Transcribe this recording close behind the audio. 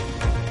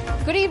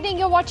Good evening,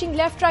 you're watching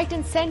Left, Right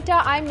and Centre.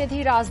 I'm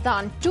Nidhi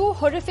Razdan. Two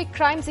horrific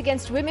crimes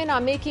against women are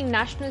making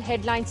national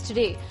headlines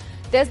today.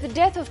 There's the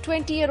death of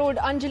 20-year-old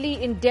Anjali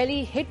in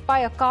Delhi, hit by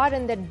a car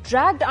and then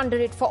dragged under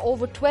it for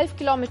over 12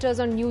 kilometers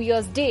on New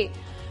Year's Day.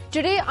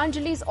 Today,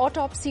 Anjali's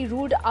autopsy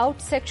ruled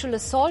out sexual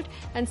assault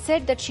and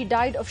said that she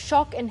died of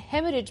shock and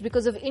hemorrhage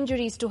because of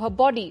injuries to her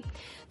body.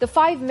 The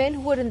 5 men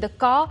who were in the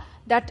car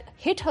that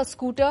hit her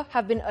scooter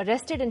have been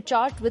arrested and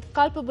charged with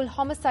culpable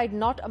homicide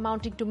not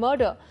amounting to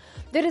murder.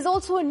 There is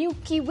also a new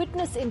key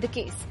witness in the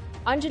case,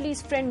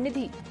 Anjali's friend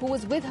Nidhi, who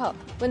was with her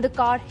when the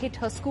car hit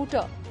her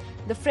scooter.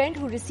 The friend,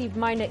 who received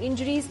minor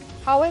injuries,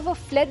 however,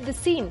 fled the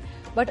scene,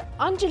 but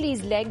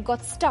Anjali's leg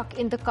got stuck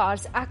in the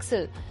car's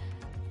axle.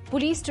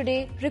 Police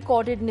today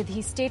recorded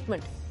Nidhi's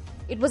statement.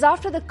 It was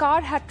after the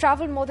car had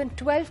travelled more than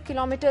 12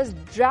 kilometers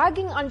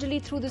dragging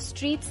Anjali through the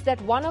streets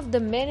that one of the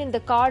men in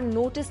the car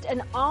noticed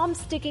an arm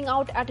sticking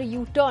out at a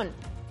U-turn.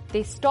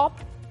 They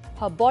stopped,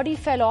 her body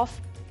fell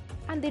off,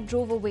 and they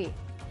drove away.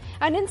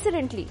 And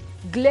incidentally,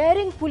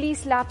 glaring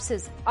police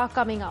lapses are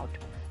coming out.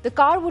 The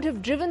car would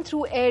have driven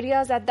through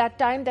areas at that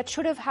time that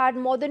should have had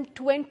more than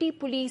 20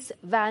 police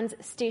vans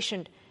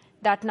stationed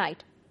that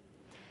night.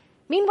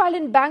 Meanwhile,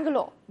 in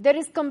Bangalore, there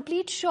is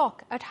complete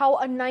shock at how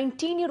a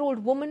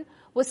 19-year-old woman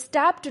was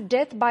stabbed to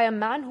death by a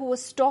man who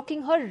was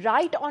stalking her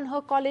right on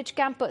her college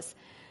campus.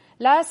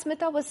 Laya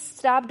Smita was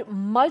stabbed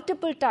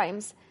multiple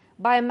times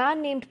by a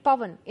man named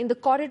Pawan in the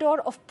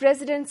corridor of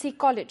Presidency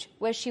College,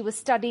 where she was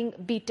studying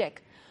BTech.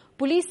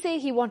 Police say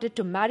he wanted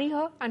to marry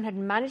her and had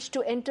managed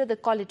to enter the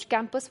college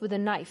campus with a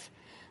knife.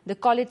 The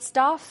college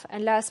staff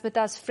and Laya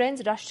Smita's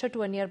friends rushed her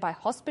to a nearby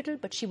hospital,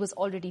 but she was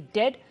already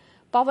dead.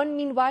 Pawan,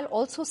 meanwhile,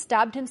 also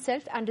stabbed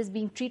himself and is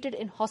being treated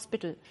in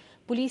hospital.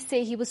 Police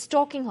say he was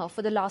stalking her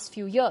for the last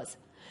few years.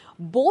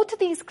 Both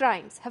these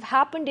crimes have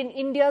happened in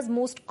India's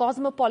most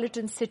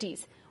cosmopolitan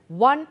cities.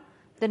 One,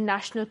 the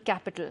national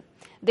capital.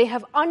 They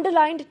have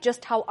underlined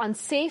just how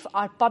unsafe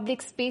our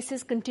public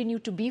spaces continue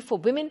to be for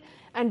women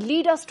and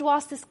lead us to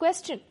ask this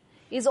question.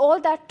 Is all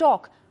that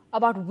talk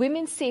about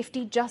women's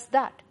safety just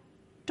that?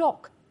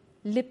 Talk,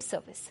 lip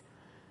service.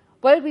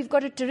 Well, we've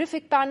got a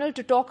terrific panel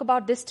to talk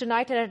about this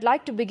tonight, and I'd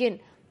like to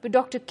begin with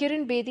Dr.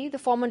 Kiran Bedi, the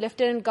former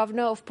Lieutenant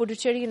Governor of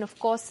Puducherry and, of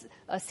course,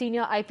 a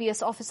senior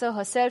IPS officer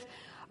herself.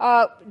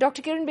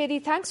 Dr. Kiran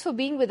Bedi, thanks for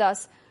being with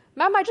us.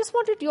 Ma'am, I just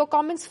wanted your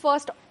comments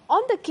first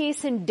on the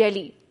case in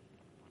Delhi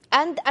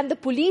and the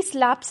police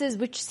lapses,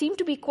 which seem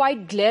to be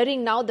quite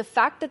glaring now. The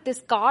fact that this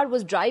car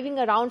was driving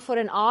around for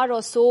an hour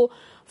or so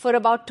for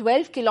about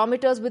 12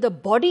 kilometers with a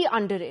body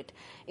under it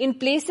in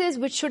places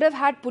which should have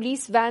had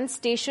police vans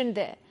stationed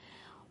there.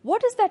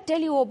 What does that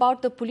tell you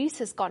about the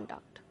police's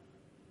conduct?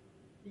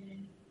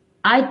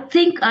 I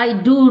think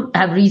I do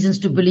have reasons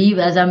to believe,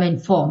 as I'm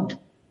informed,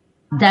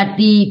 that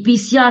the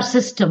PCR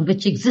system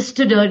which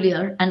existed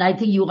earlier, and I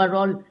think you are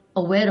all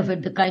aware of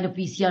it, the kind of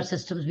PCR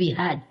systems we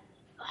had,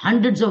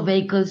 hundreds of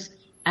vehicles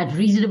at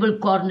reasonable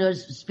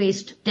corners,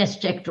 spaced,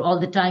 test checked all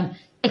the time,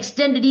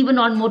 extended even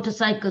on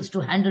motorcycles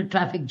to handle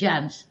traffic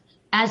jams,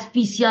 as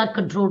PCR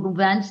controlled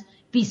vans,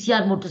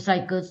 PCR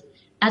motorcycles,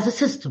 as a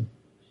system.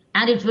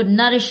 And it was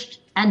nourished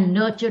and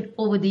nurtured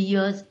over the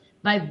years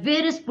by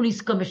various police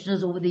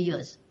commissioners over the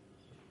years.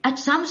 At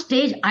some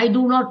stage, I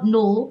do not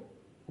know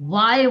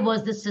why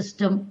was the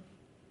system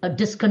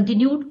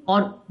discontinued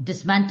or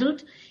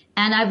dismantled.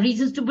 And I have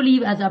reasons to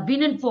believe, as I've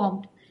been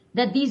informed,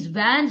 that these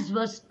vans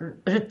were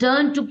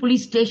returned to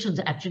police stations,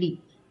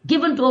 actually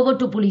given over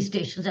to police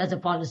stations as a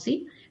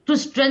policy to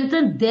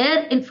strengthen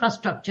their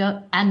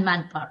infrastructure and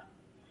manpower.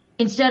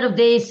 Instead of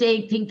they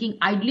say thinking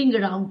idling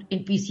around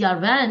in PCR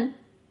van,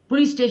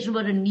 police stations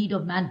were in need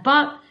of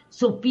manpower.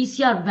 So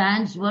PCR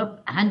vans were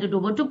handed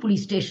over to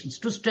police stations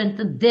to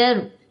strengthen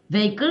their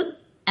vehicle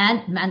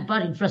and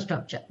manpower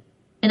infrastructure.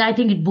 And I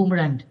think it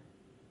boomeranged.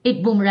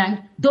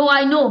 Though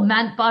I know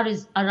manpower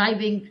is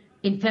arriving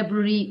in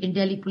February in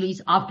Delhi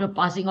police after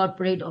passing out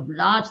parade of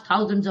large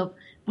thousands of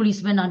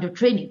policemen under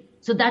training.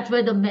 So that's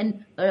where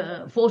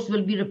the force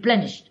will be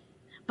replenished.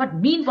 But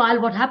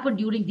meanwhile, what happened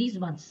during these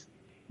months?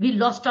 We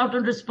lost out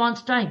on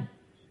response time.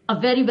 A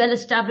very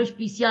well-established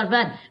PCR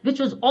van, which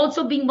was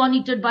also being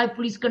monitored by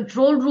police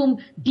control room,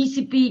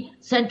 DCP,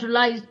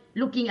 centralized,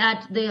 looking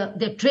at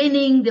their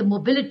training, their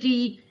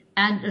mobility,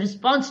 and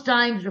response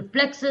times,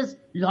 reflexes,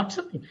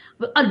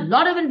 a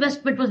lot of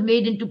investment was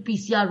made into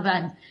PCR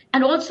vans.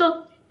 And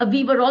also,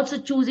 we were also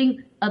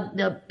choosing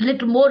a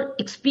little more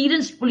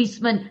experienced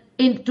policemen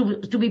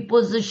to be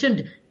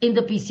positioned in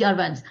the PCR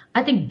vans.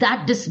 I think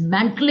that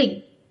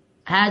dismantling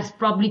has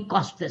probably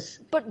cost this.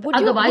 But would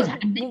you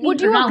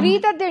agree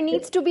that there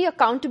needs to be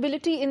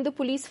accountability in the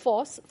police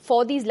force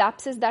for these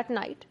lapses that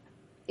night?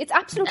 It's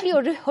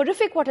absolutely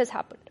horrific what has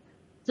happened.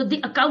 So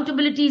the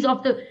accountabilities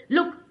of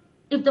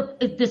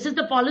if this is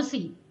the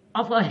policy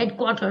of a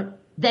headquarter,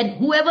 then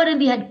whoever in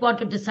the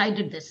headquarter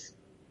decided this,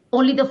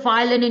 only the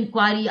file and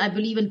inquiry, I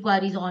believe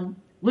inquiries on,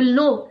 will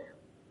know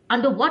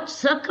under what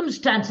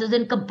circumstances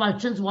and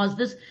compulsions was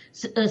this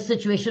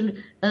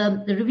situation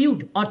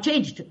reviewed or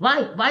changed.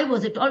 Why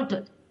was it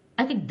altered?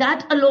 I think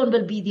that alone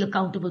will be the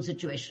accountable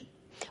situation.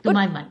 to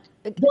my mind.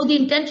 Though the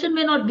intention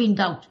may not be in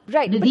doubt,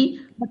 right, Nidhi,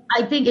 but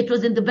I think it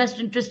was in the best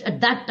interest at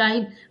that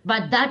time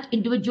by that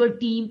individual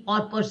team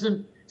or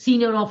person,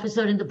 senior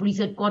officer in the police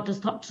headquarters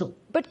thought so.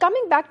 But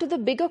coming back to the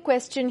bigger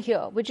question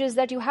here, which is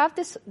that you have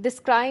this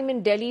crime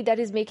in Delhi that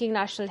is making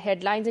national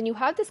headlines, and you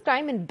have this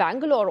crime in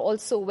Bangalore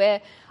also,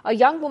 where a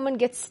young woman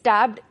gets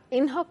stabbed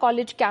in her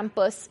college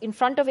campus in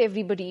front of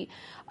everybody.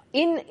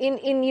 In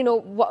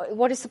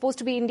what is supposed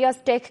to be India's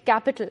tech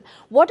capital.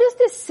 What does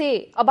this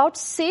say about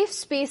safe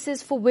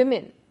spaces for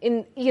women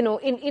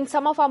in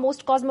some of our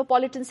most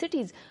cosmopolitan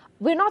cities?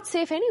 We're not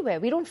safe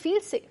anywhere. We don't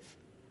feel safe.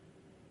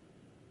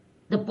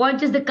 The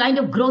point is the kind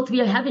of growth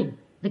we are having,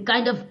 the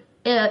kind of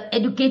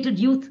educated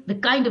youth, the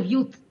kind of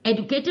youth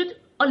educated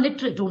or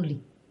literate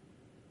only.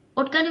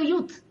 What kind of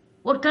youth?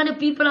 What kind of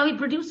people are we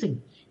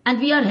producing? And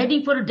we are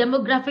heading for a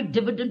demographic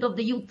dividend of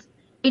the youth.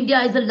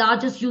 India is the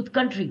largest youth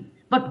country.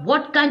 But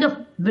what kind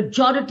of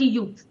majority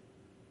youth?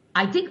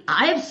 I think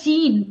I have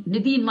seen,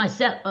 Nidhi, in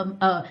myself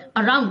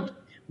around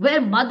where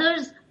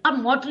mothers are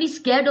mortally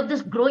scared of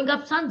this growing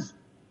up sons.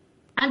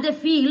 And they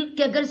feel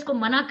कि अगर इसको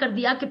मना कर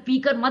दिया कि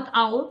पीकर मत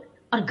आओ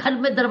और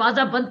घर में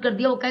दरवाजा बंद कर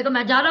दिया, वो कहेगा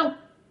मैं जा रहा हूं.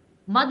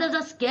 Mothers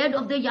are scared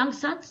of their young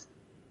sons.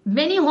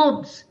 Many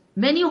homes,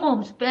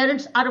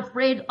 parents are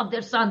afraid of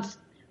their sons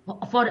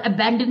for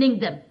abandoning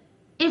them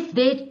if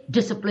they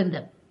discipline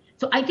them.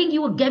 So I think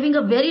you are giving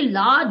a very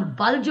large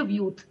bulge of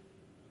youth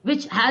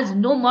which has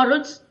no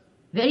morals,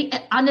 very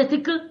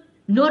unethical,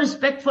 no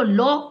respect for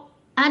law,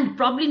 and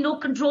probably no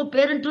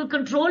parental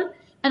control.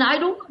 And I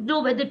don't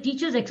know whether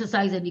teachers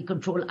exercise any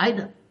control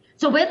either.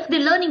 So where are they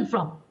learning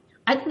from?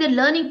 I think they're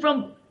learning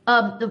from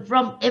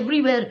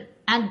everywhere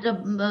and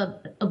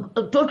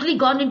totally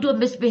gone into a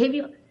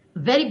misbehavior,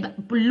 very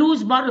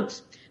loose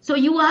morals. So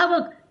you have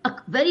a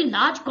very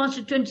large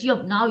constituency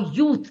of now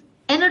youth,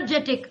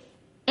 energetic,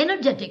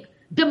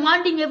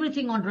 demanding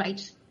everything on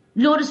rights,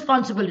 no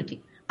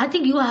responsibility. I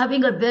think you are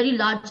having a very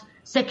large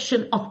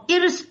section of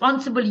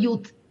irresponsible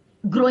youth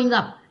growing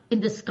up in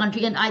this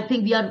country, and I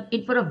think we are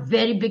in for a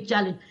very big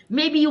challenge.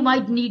 Maybe you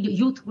might need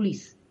youth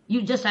police.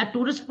 You just had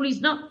tourist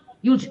police now.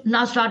 You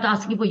now start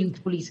asking for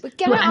youth police.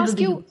 Can I ask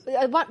you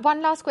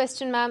one last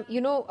question, ma'am?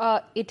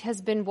 It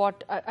has been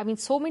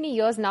so many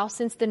years now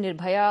since the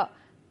Nirbhaya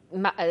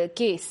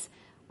case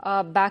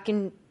back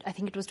in, I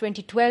think it was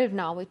 2012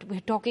 now.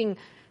 We're talking,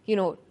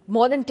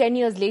 more than 10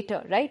 years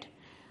later, right?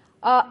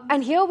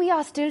 And here we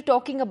are still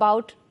talking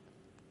about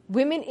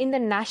women in the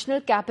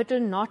national capital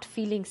not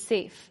feeling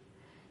safe.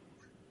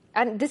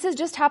 And this has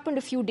just happened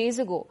a few days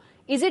ago.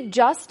 Is it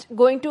just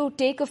going to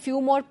take a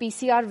few more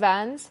PCR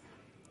vans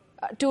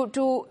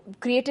to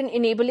create an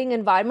enabling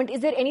environment?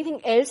 Is there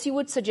anything else you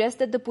would suggest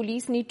that the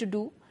police need to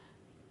do?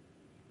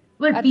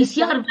 Well,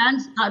 PCR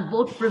vans are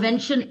both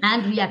prevention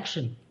and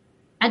reaction.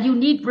 And you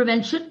need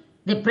prevention.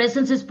 Their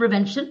presence is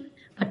prevention.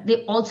 But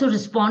they also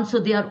respond, so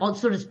they are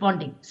also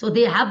responding. So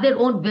they have their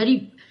own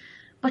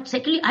But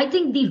secondly, I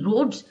think the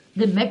roads,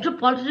 the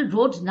metropolitan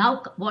roads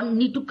now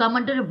need to come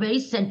under a very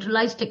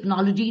centralized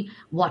technology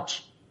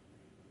watch.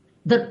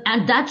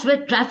 And that's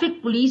where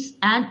traffic police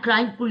and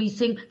crime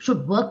policing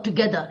should work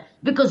together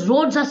because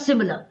roads are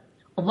similar.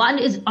 One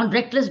is on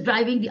reckless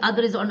driving, the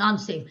other is on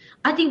unsafe.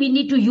 I think we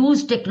need to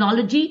use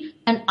technology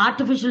and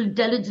artificial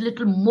intelligence a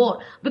little more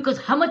because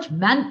how much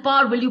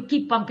manpower will you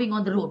keep pumping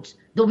on the roads?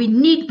 Though we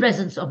need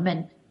presence of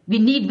men, we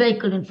need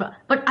vehicle infra.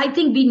 But I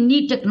think we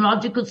need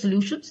technological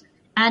solutions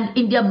and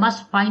India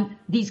must find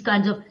these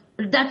kinds of,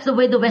 that's the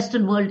way the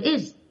Western world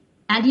is.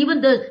 And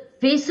even the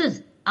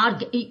faces are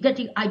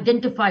getting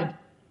identified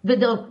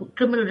with the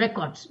criminal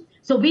records.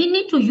 So we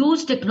need to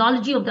use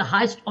technology of the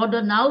highest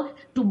order now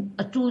to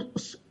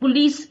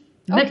police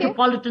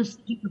metropolitan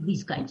cities of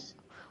these kinds.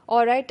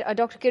 All right,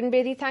 Dr. Kiran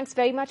Bedi, thanks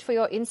very much for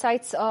your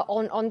insights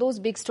on those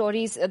big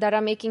stories that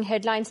are making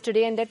headlines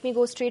today. And let me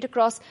go straight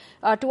across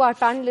to our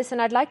panelists.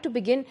 And I'd like to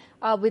begin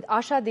with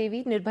Asha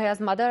Devi, Nirbhaya's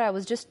mother. I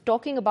was just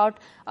talking about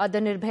the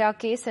Nirbhaya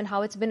case and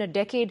how it's been a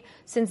decade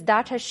since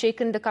that has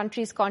shaken the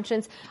country's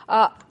conscience.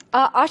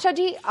 Asha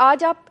ji,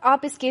 आज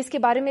आप इस case के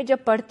बारे में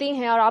जब पढ़ती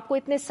हैं और आपको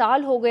इतने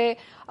साल हो गए,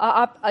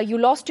 you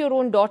lost your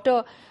own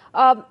daughter,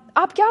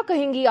 आप क्या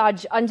कहेंगी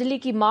आज अंजलि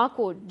की माँ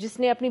को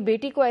जिसने अपनी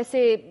बेटी को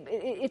ऐसे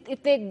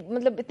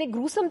इतने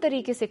ग्रूसम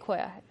तरीके से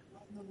खोया है?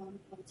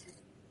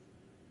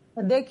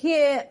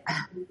 देखिए,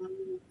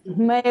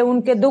 मैं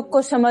उनके दुख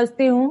को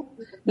समझती हूँ,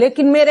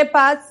 लेकिन मेरे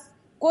पास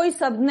कोई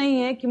शब्द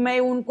नहीं है कि मैं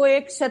उनको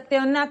एक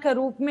सत्यान्या के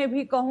रूप में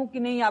भी कहूँ कि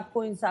नहीं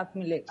आपको इंसाफ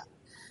मिलेगा.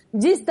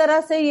 जिस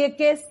तरह से ये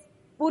केस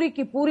पूरी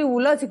की पूरी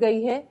उलझ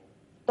गई है,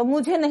 तो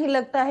मुझे नहीं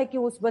लगता है कि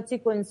उस बच्ची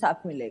को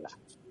इंसाफ मिलेगा.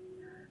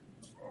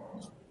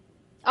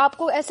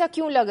 आपको ऐसा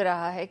क्यों लग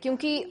रहा है?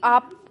 क्योंकि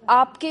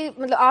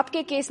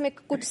आपके केस में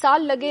कुछ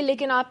साल लगे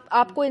लेकिन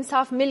आपको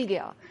इंसाफ मिल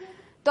गया,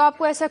 तो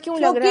आपको ऐसा क्यों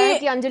लग रहा है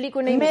कि अंजलि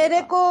को नहीं?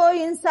 मेरे को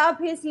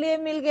इंसाफ इसलिए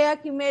मिल गया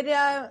कि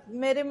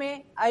मेरे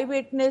में आई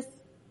विटनेस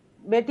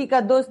बेटी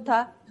का दोस्त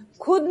था.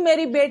 खुद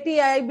मेरी बेटी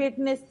आई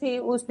विटनेस थी,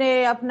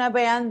 उसने अपना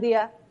बयान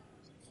दिया.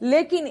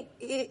 लेकिन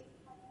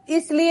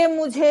इसलिए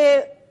मुझे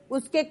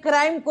उसके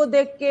क्राइम को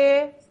देख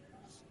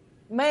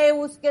के मैं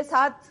उसके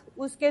साथ,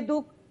 उसके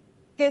दुख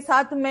के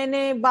साथ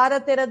मैंने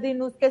 12-13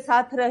 दिन उसके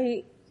साथ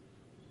रही,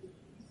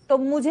 तो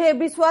मुझे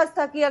विश्वास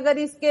था कि अगर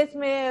इस केस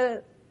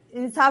में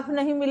इंसाफ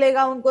नहीं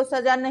मिलेगा, उनको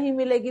सजा नहीं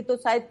मिलेगी, तो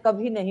शायद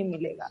कभी नहीं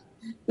मिलेगा।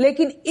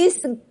 लेकिन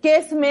इस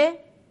केस में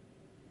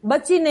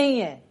बच्ची नहीं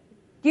है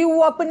कि वो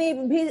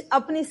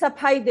अपनी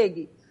सफाई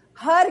देगी।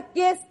 हर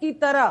केस की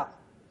तरह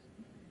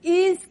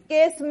इस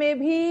केस में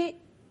भी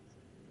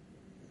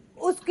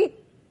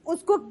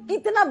उसको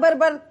कितना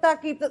बर्बरता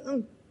के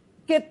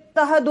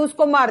तहत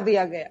उसको मार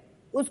दिया गया,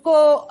 उसको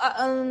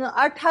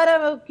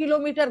 18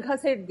 किलोमीटर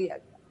घसीट दिया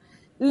गया,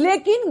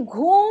 लेकिन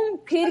घूम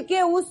फिर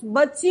के उस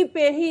बच्ची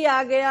पे ही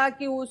आ गया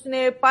कि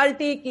उसने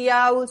पार्टी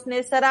किया,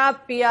 उसने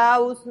शराब पिया,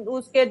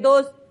 उसके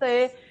दोस्त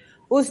से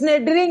उसने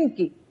ड्रिंक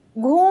की,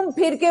 घूम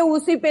फिर के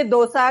उसी पे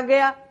दोष आ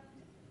गया।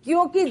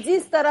 क्योंकि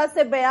जिस तरह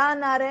से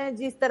बयान आ रहे हैं,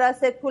 जिस तरह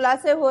से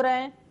खुलासे हो रहे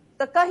हैं,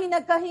 तो कहीं ना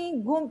कहीं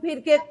घूम फिर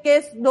के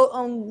केस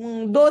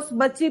दोष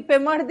बच्ची पे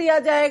मढ़ दिया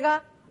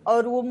जाएगा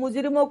और वो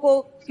मुजरिमों को,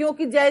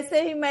 क्योंकि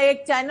जैसे ही मैं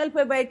एक चैनल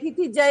पे बैठी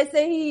थी,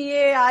 जैसे ही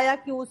ये आया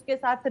कि उसके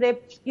साथ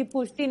रेप की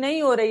पुष्टि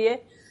नहीं हो रही है,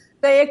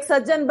 तो एक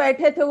सज्जन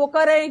बैठे थे, वो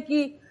कह रहे हैं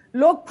कि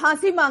लोग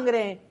फांसी मांग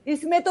रहे हैं,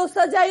 इसमें तो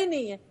सजा ही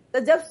नहीं है। तो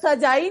जब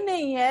सजा ही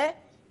नहीं है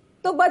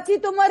तो बच्ची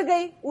तो मर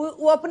गई,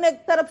 वो अपने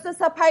तरफ से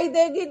सफाई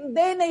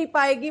दे नहीं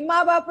पाएगी,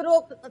 माँ बाप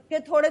रोक के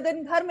थोड़े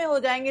दिन घर में हो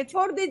जाएंगे,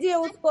 छोड़ दीजिए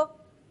उसको।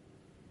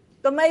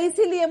 तो मैं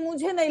इसीलिए,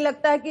 मुझे नहीं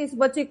लगता है कि इस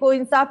बच्ची को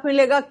इंसाफ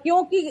मिलेगा,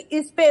 क्योंकि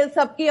इस पे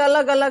सबकी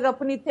अलग अलग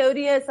अपनी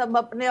थ्योरी है, सब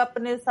अपने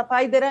अपने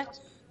सफाई दे रहे हैं।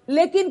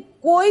 लेकिन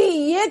कोई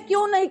ये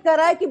क्यों नहीं कर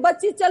रहा है कि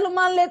बच्ची, चलो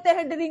मान लेते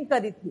हैं ड्रिंक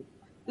करी थी,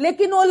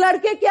 लेकिन वो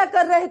लड़के क्या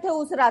कर रहे थे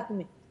उस रात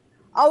में?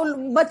 और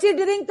बच्ची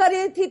ड्रिंक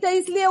करी थी तो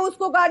इसलिए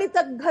उसको गाड़ी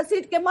तक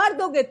घसीट के मार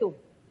दोगे तुम?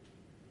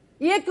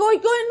 ये कोई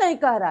नहीं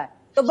कह रहा है।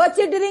 तो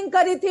बच्ची ड्रिंक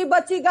करी थी,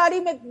 बच्ची गाड़ी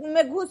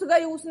में घुस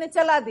गई, उसने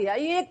चला दिया,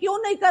 ये क्यों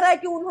नहीं कर रहा है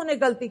कि उन्होंने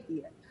गलती की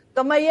है?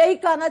 तो मैं यही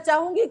कहना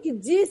चाहूंगी कि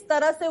जिस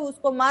तरह से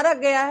उसको मारा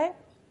गया है,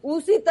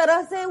 उसी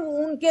तरह से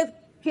उनके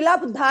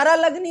खिलाफ धारा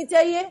लगनी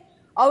चाहिए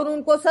और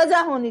उनको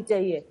सजा होनी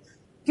चाहिए।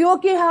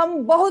 क्योंकि हम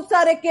बहुत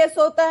सारे केस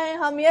होता है,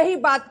 हम यही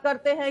बात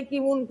करते हैं कि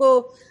उनको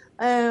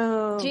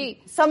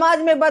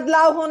समाज में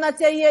बदलाव होना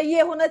चाहिए,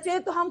 ये होना चाहिए,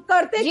 तो हम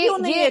करते क्यों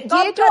नहीं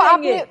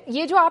है?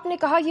 ये जो आपने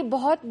कहा, ये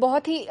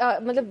बहुत ही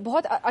मतलब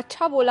बहुत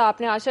अच्छा बोला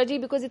आपने Asha ji,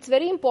 because it's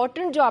very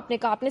important जो आपने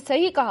कहा। आपने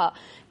सही कहा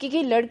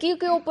कि लड़की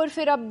के ऊपर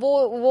फिर अब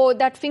वो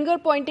दैट फिंगर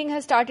पॉइंटिंग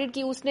है स्टार्टेड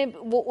कि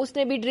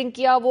उसने भी ड्रिंक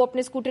किया, वो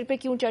अपने स्कूटर पे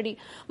क्यों चढ़ी।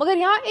 मगर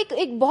यहाँ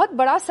एक बहुत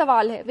बड़ा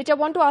सवाल है which I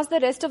want to ask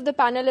the rest of the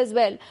panel as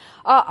well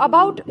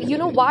about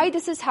why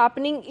this is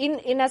happening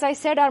in as I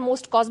said our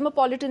most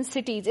cosmopolitan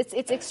cities.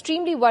 It's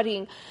extremely worrying.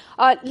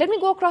 Let me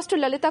go across to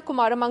Lalitha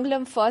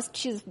Kumaramangalam first.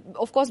 She's,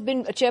 of course,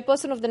 been a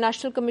chairperson of the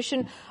National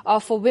Commission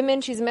for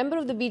Women. She's a member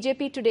of the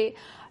BJP today.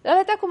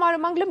 Lalitha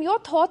Kumaramangalam, your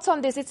thoughts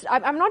on this?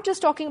 I'm not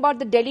just talking about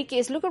the Delhi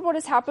case. Look at what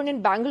has happened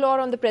in Bangalore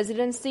on the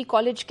Presidency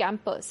College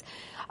campus.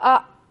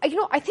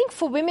 I think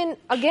for women,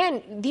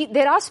 again,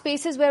 there are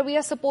spaces where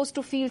we are supposed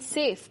to feel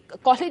safe.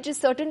 College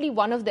is certainly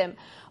one of them.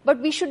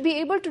 But we should be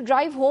able to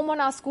drive home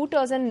on our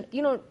scooters and,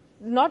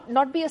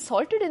 not be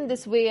assaulted in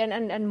this way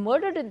and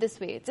murdered in this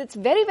way. It's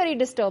very, very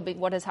disturbing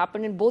what has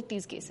happened in both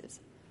these cases.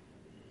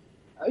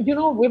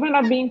 Women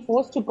are being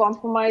forced to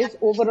compromise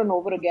over and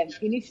over again.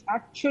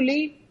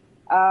 Actually,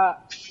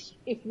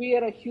 if we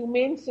are a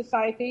humane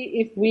society,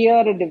 if we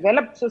are a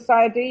developed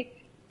society,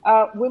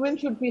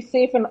 women should be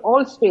safe in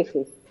all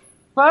spaces.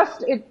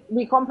 First,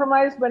 we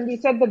compromised when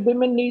we said that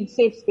women need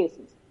safe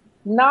spaces.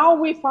 Now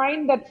we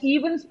find that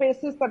even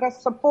spaces that are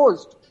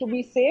supposed to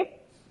be safe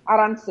are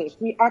unsafe.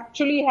 We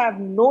actually have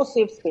no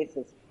safe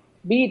spaces.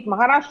 Be it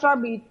Maharashtra,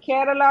 be it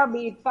Kerala,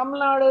 be it Tamil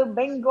Nadu,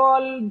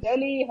 Bengal,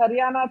 Delhi,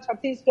 Haryana,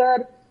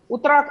 Chhattisgarh,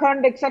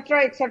 Uttarakhand,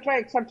 etc., etc.,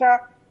 etc.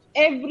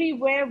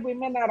 Everywhere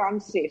women are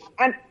unsafe.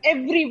 And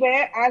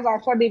everywhere, as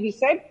Asha Devi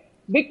said,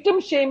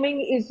 victim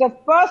shaming is the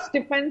first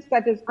defense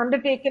that is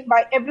undertaken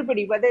by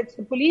everybody, whether it's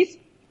the police,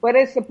 whether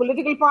it's the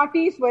political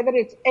parties, whether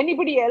it's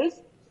anybody else,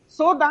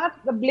 so that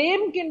the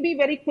blame can be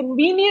very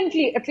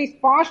conveniently, at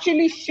least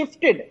partially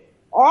shifted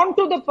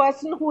onto the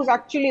person who is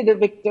actually the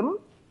victim,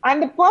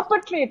 and the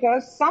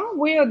perpetrator, some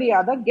way or the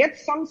other,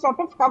 gets some sort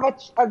of cover,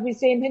 as we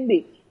say in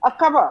Hindi, a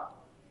cover.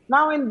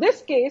 Now, in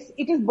this case,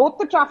 it is both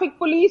the traffic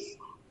police,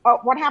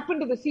 what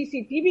happened to the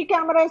CCTV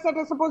cameras that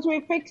are supposed to be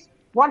fixed,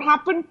 what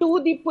happened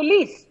to the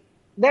police.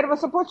 There were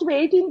supposed to be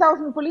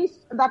 18,000 police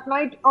that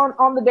night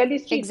on the Delhi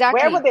streets.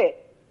 Exactly. Where were they?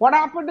 What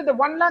happened to the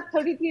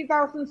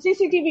 133,000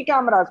 CCTV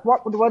cameras?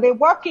 Were they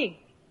working?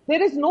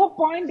 There is no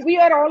point. We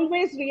are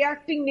always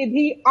reacting,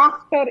 Nidhi,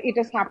 after it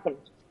has happened.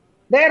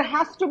 There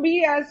has to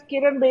be, as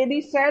Kiran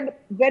Bedi said,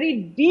 very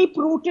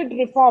deep-rooted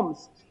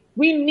reforms.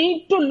 We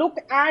need to look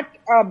at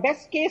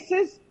best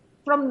cases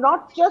from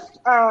not just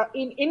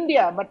in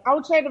India, but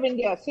outside of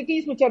India,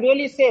 cities which are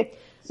really safe.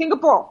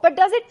 Singapore. But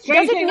does it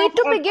need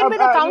to begin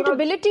with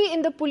accountability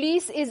in the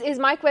police? Is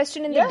my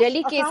question in the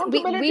Delhi case?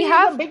 We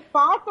have a big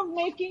part of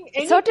making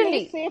any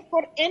place safe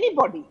for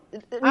anybody.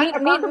 And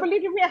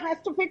accountability has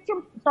to fix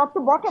from top to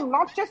bottom,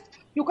 not just.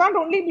 You can't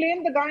only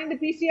blame the guy in the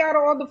PCR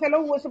or the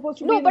fellow who was supposed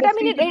to be in the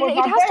street. No, but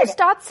it has to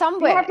start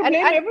somewhere. You have to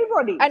blame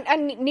everybody.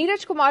 And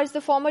Neeraj Kumar is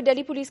the former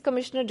Delhi Police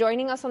Commissioner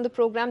joining us on the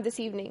program this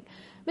evening.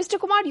 Mr.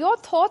 Kumar, your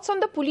thoughts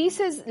on the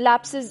police's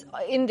lapses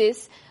in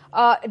this?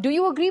 Do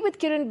you agree with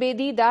Kiran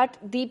Bedi that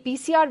the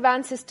PCR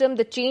van system,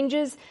 the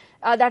changes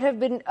that have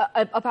been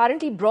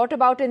apparently brought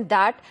about in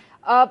that,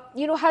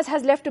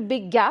 has left a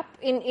big gap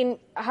in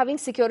having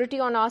security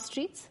on our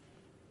streets?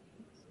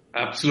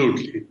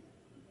 Absolutely.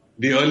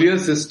 The earlier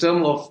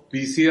system of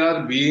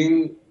PCR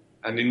being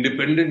an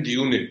independent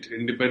unit,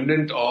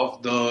 independent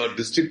of the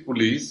district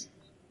police,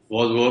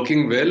 was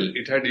working well.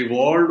 It had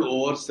evolved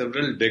over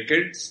several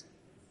decades.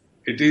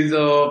 It is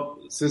a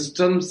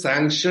system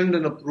sanctioned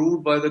and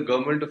approved by the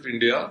government of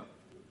India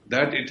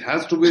that it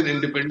has to be an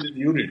independent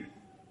unit.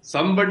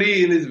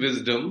 Somebody in his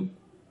wisdom,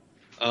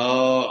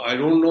 I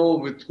don't know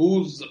with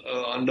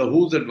under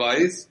whose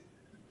advice,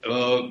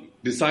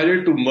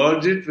 decided to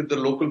merge it with the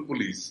local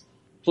police.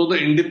 So the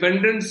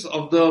independence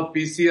of the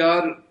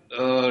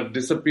PCR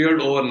disappeared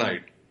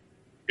overnight.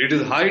 It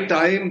is high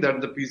time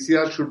that the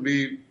PCR should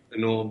be,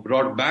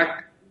 brought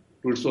back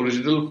to its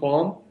original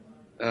form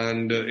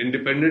and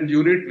independent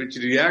unit which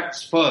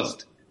reacts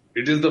first.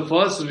 It is the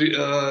first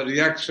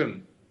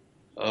reaction.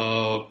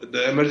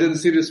 The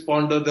emergency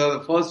responder, they are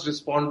the first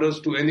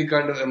responders to any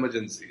kind of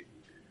emergency.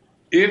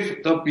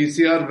 If the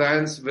PCR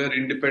vans were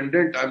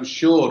independent, I'm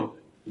sure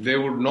they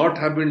would not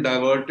have been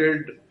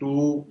diverted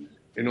to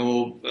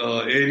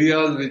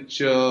areas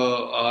which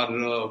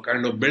are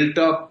kind of built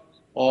up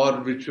or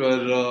which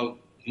were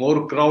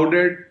more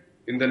crowded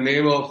in the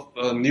name of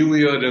New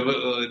Year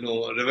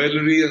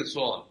revelry and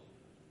so on.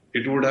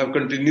 It would have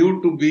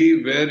continued to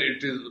be where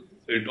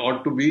it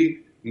ought to be,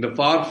 in the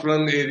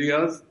far-flung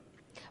areas.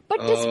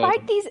 But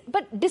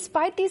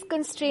despite these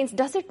constraints,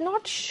 does it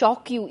not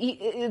shock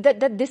you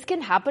that this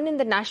can happen in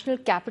the national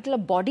capital? A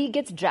body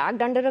gets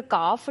dragged under a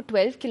car for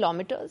 12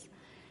 kilometers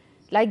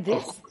like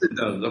this?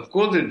 Of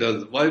course it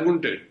does. Why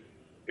wouldn't it?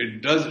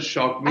 It does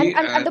shock me.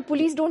 And the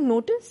police don't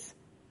notice?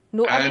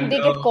 No,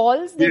 they get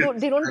calls, they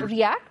don't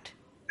react?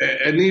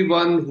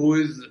 Anyone who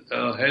is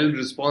held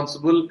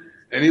responsible,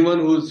 anyone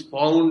who is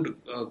found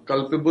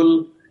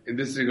culpable in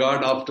this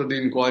regard after the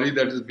inquiry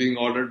that is being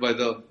ordered by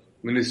the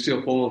Ministry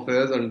of Home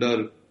Affairs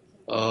under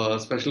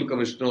Special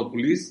Commissioner of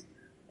Police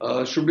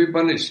should be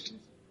punished.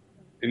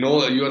 You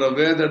are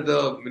aware that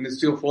the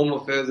Ministry of Home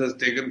Affairs has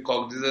taken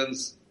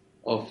cognizance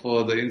of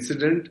the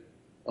incident.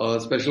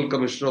 Special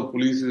Commissioner of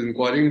Police is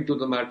inquiring into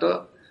the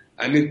matter.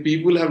 And if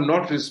people have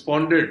not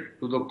responded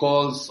to the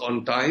calls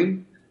on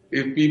time,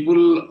 if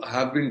people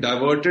have been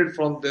diverted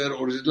from their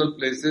original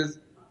places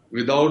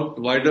without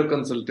wider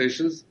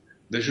consultations,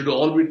 they should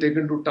all be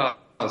taken to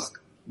task.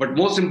 But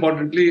most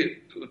importantly,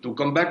 to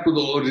come back to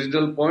the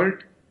original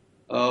point,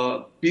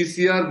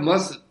 PCR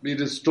must be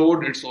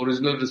restored its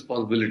original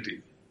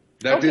responsibility.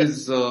 That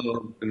is,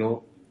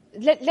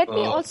 Let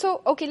me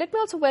also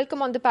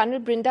welcome on the panel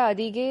Brinda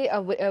Adige,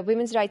 a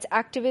women's rights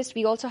activist.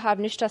 We also have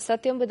Nishtha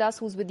Satyam with us,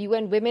 who's with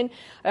UN Women.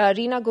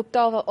 Reena Gupta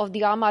of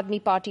the Aam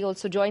Aadmi Party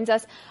also joins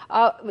us.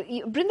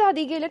 Brinda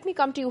Adige, let me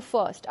come to you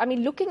first. I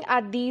mean, looking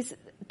at these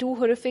two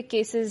horrific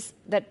cases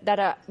that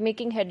are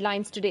making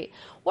headlines today,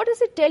 what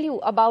does it tell you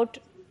about,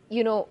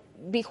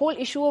 the whole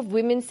issue of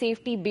women's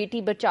safety,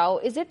 Beti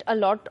Bachao? Is it a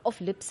lot of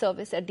lip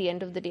service at the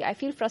end of the day? I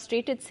feel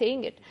frustrated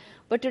saying it,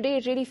 but today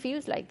it really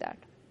feels like that.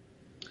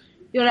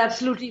 You're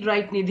absolutely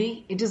right,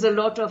 Nidhi. It is a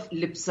lot of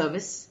lip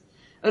service,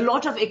 a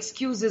lot of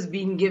excuses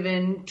being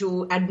given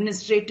to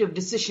administrative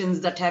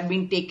decisions that have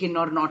been taken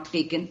or not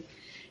taken,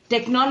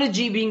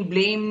 technology being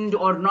blamed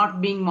or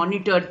not being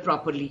monitored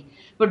properly.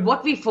 But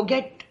what we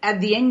forget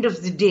at the end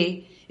of the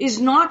day is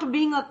not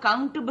being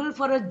accountable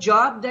for a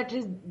job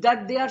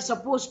that they are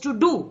supposed to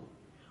do.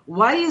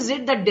 Why is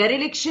it that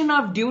dereliction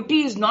of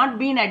duty is not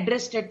being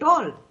addressed at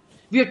all?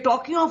 We are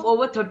talking of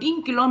over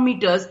 13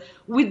 kilometers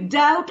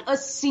without a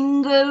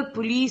single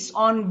police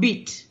on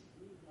beat.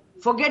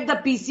 Forget the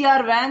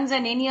PCR vans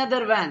and any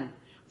other van.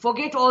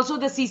 Forget also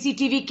the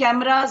CCTV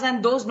cameras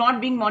and those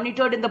not being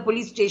monitored in the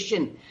police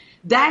station.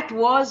 That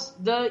was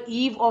the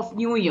eve of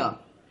New Year.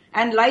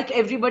 And like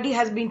everybody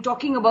has been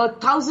talking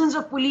about, thousands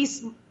of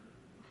police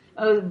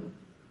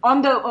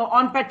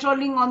on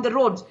patrolling on the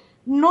roads.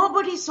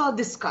 Nobody saw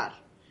this car.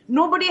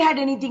 Nobody had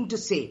anything to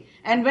say.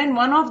 And when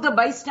one of the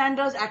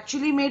bystanders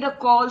actually made a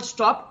call,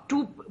 stopped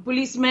two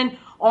policemen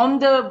on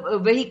the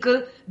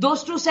vehicle,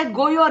 those two said,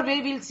 go your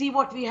way, we'll see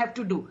what we have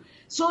to do.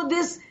 So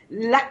this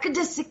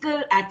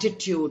lackadaisical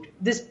attitude,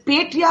 this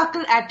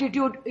patriarchal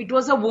attitude, it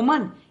was a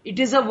woman. It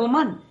is a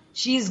woman.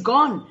 She is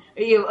gone.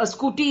 A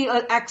scooty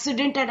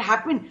accident had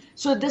happened.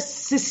 So the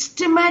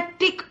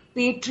systematic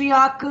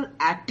patriarchal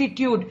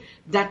attitude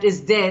that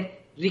is there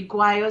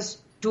requires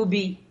to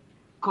be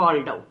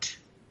called out.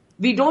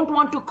 We don't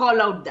want to call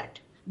out that.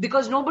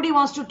 because nobody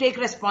wants to take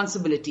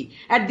responsibility.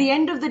 At the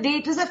end of the day,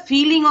 it is a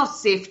feeling of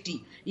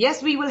safety.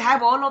 Yes, we will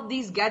have all of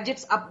these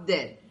gadgets up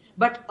there,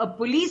 but a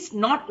police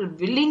not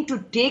willing to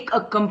take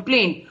a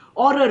complaint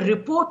or a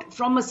report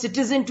from a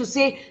citizen to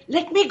say,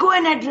 let me go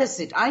and address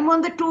it. I'm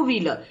on the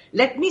two-wheeler.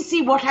 Let me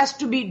see what has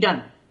to be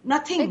done.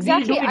 Nothing.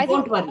 Exactly. We'll do it,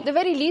 don't worry. The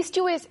very least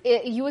you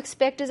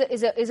expect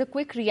is a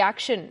quick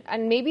reaction,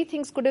 and maybe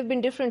things could have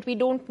been different. We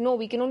don't know.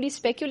 We can only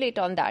speculate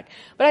on that.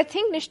 But I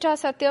think, Nishtha,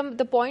 Satyam,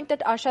 the point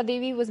that Asha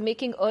Devi was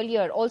making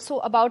earlier, also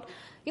about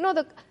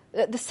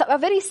a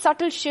very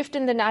subtle shift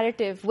in the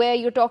narrative, where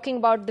you're talking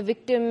about the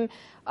victim.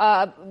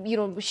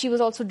 She was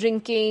also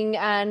drinking,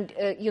 and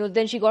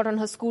then she got on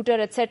her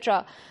scooter,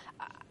 etc.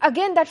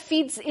 Again, that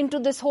feeds into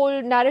this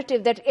whole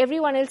narrative that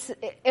everyone else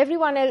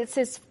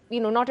is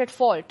not at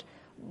fault,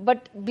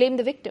 but blame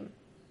the victim.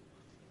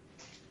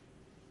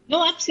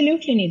 No,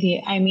 absolutely,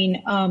 Nidhi. I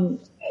mean,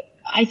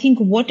 I think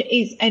what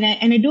is, and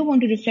I do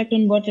want to reflect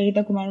on what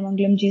Lalita Kumar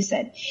Mangalam ji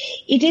said.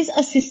 It is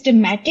a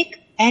systematic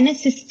and a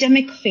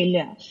systemic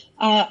failure.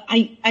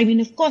 I mean,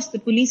 of course, the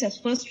police as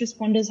first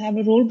responders have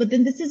a role, but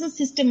then this is a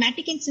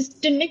systematic and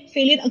systemic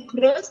failure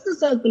across the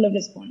circle of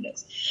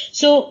responders.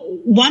 So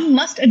one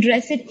must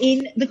address it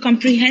in the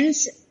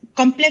complex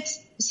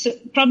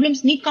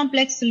problems need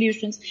complex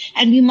solutions,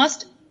 and we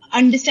must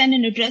understand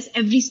and address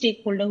every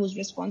stakeholder who's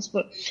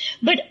responsible.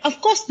 But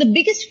of course, the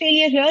biggest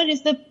failure here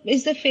is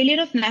the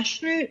failure of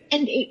national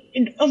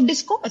and of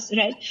discourse,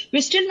 right?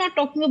 We're still not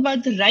talking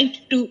about the right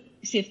to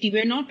safety.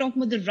 We're not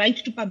talking about the right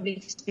to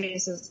public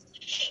spaces.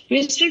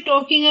 We're still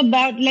talking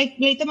about, like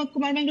Lalita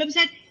Kumar Mangalam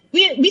said,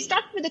 we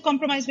start with the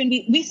compromise when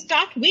we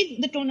start with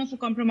the tone of a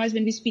compromise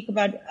when we speak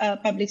about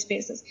public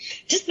spaces.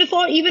 Just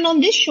before, even on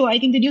this show, I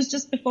think the news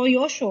just before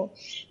your show,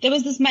 there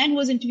was this man who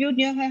was interviewed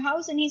near her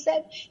house, and he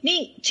said,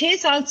 "Nee,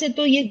 6 saal se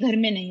to ye ghar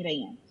mein nahi rahi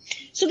hain."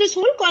 So this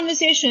whole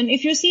conversation,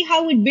 if you see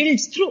how it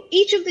builds through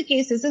each of the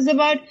cases, is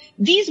about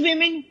these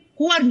women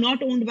who are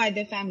not owned by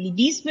their family,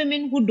 these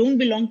women who don't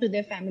belong to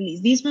their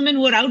families, these women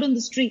who are out on the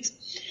streets.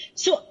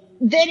 So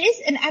this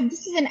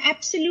is an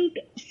absolute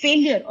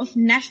failure of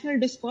national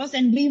discourse,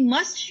 and we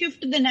must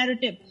shift the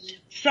narrative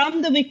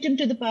from the victim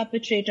to the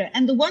perpetrator.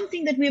 And the one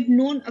thing that we have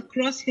known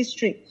across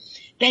history,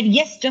 that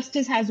yes,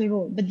 justice has a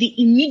role, but the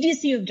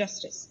immediacy of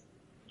justice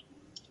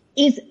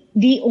is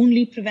the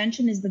only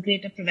prevention, is the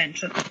greater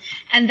prevention.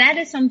 And that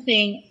is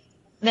something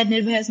that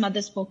Nirbhaya's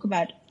mother spoke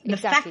about. The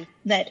Exactly. fact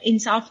that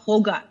insaf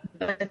hoga,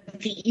 but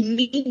the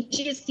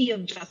immediacy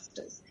of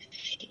justice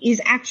is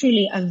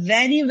actually a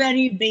very,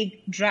 very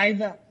big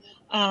driver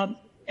of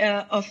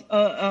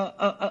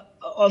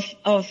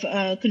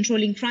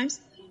controlling crimes,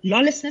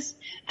 lawlessness,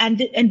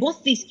 and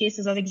both these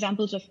cases are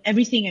examples of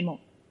everything and more.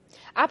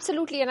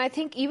 Absolutely, and I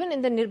think even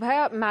in the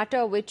Nirbhaya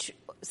matter, which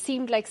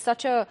seemed like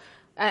such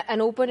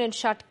an open and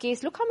shut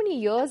case, look how many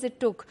years it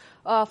took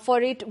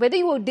for it, whether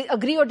you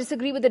agree or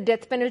disagree with the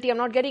death penalty. I'm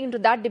not getting into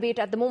that debate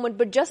at the moment,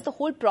 but just the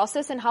whole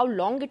process and how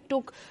long it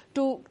took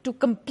to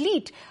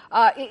complete,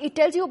 it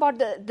tells you about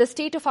the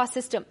state of our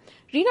system.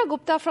 Reena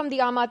Gupta from the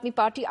Aam Aadmi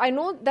Party, I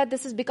know that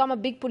this has become a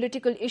big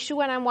political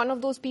issue, and I'm one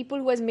of those people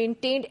who has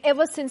maintained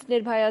ever since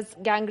Nirbhaya's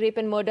gang rape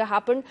and murder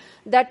happened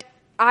that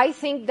I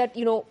think that,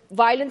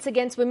 violence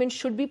against women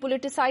should be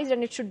politicized,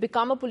 and it should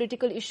become a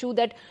political issue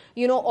that,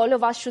 all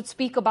of us should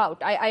speak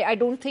about. I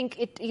don't think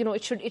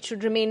it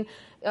should remain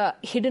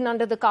hidden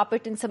under the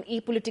carpet in some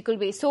apolitical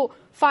way. So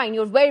fine,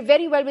 you're very,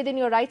 very well within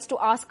your rights to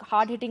ask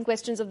hard-hitting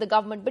questions of the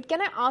government. But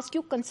can I ask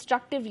you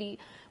constructively,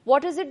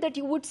 what is it that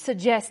you would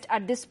suggest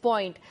at this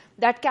point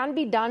that can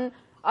be done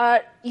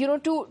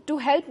to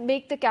help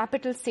make the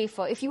capital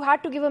safer? If you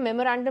had to give a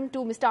memorandum to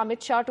Mr.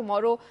 Amit Shah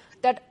tomorrow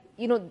that,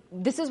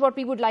 this is what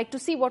we would like to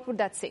see, what would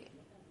that say?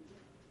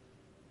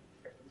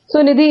 So,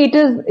 Nidhi,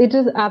 it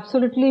is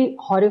absolutely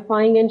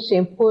horrifying and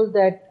shameful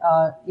that,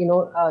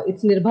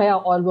 it's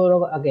Nirbhaya all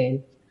over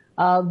again.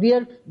 We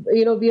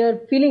are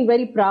feeling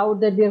very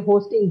proud that we are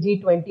hosting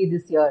G20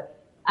 this year.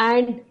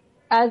 And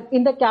as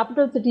in the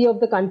capital city of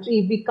the country,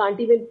 if we can't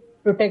even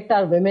protect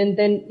our women,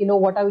 then,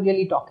 what are we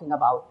really talking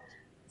about?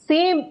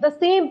 The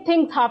same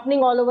things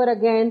happening all over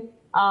again.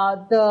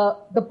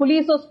 The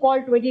police was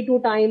called 22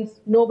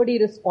 times. Nobody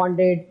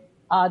responded.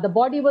 The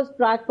body was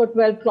tracked for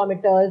 12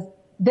 kilometers.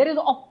 There is,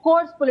 of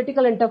course,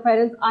 political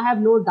interference. I have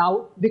no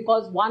doubt,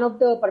 because one of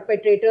the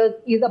perpetrators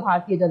is a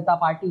Bharatiya Janata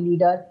Party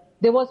leader.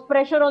 There was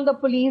pressure on the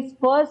police.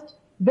 First,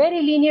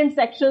 very lenient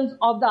sections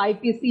of the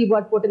IPC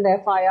were put in the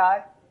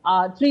FIR.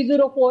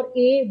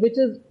 304A, which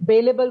is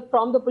bailable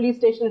from the police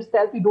station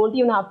itself. You don't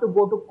even have to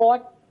go to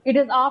court. It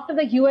is after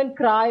the hue and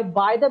cry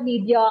by the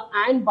media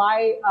and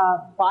by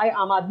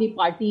Aam Aadmi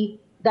Party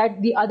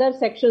that the other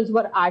sections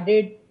were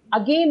added.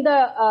 Again,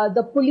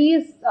 the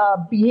police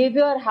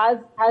behavior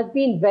has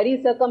been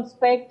very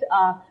circumspect.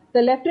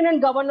 The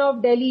Lieutenant Governor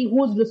of Delhi,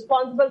 who's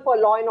responsible for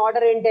law and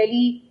order in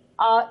Delhi,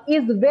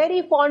 is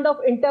very fond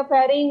of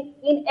interfering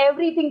in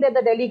everything that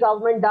the Delhi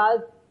government does.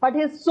 But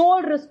his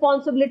sole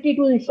responsibility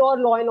to ensure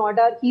law and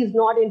order, he's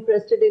not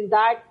interested in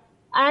that.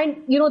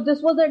 And,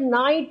 this was a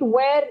night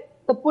where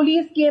the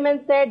police came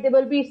and said there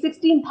will be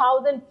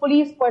 16,000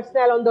 police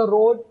personnel on the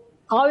road.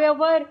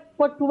 However,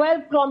 for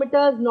 12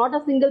 kilometers, not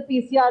a single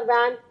PCR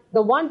van.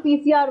 The one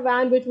PCR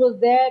van which was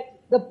there,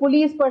 the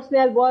police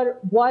personnel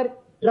were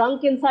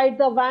drunk inside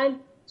the van.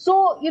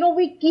 So,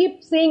 we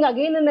keep saying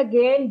again and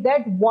again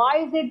that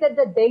why is it that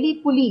the Delhi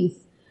police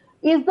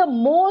is the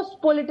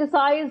most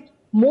politicized,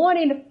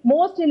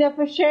 most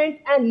inefficient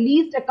and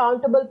least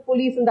accountable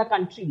police in the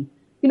country.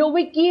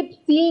 We keep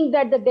seeing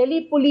that the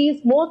Delhi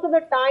police, most of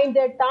the time,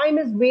 their time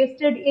is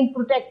wasted in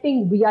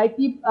protecting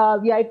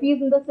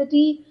VIPs in the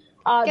city.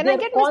 Can I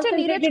get Mr.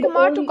 Neeraj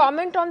Kumar to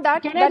comment on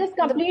that? Can I just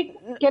complete?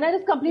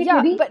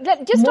 Yeah,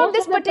 but just on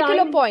this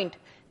particular point,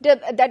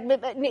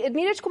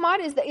 Neeraj Kumar,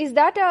 is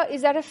that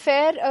a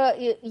fair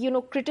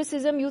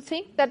criticism? You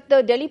think that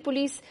the Delhi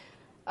police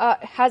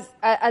has,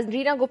 as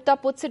Reena Gupta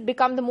puts it,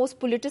 become the most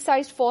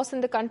politicized force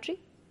in the country?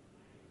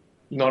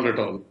 Not at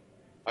all.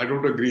 I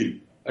don't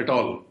agree at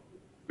all.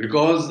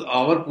 Because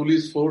our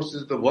police force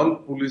is the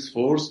one police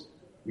force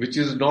which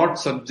is not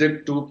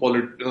subject to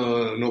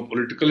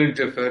political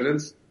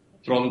interference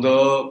from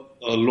the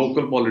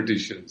local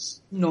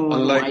politicians. No,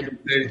 unlike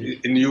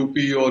in UP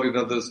or in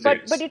other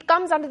states. But it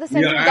comes under the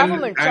central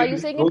government. So are you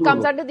saying it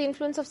comes under the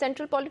influence of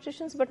central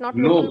politicians but not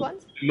local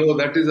ones? No,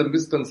 that is a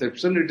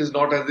misconception. It is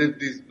not as if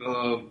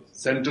the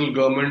central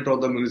government or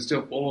the Ministry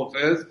of Home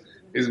Affairs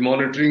is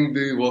monitoring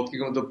the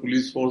working of the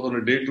police force on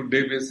a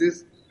day-to-day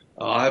basis.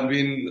 I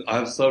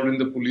have served in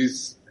the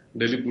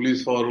Delhi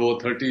police for over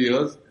 30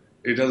 years.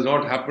 It has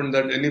not happened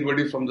that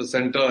anybody from the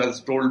center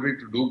has told me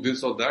to do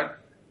this or that.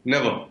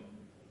 Never.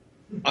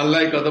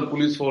 Unlike other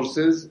police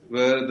forces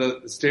where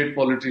the state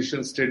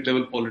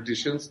level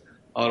politicians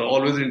are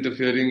always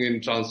interfering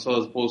in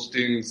transfers,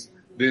 postings,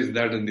 this,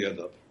 that and the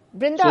other.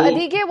 Brinda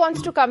Adige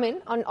wants to come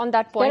in on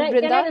that point.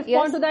 Can I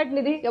respond to that,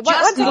 Nidhi?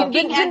 Just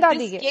looking at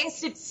this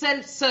case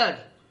itself, sir,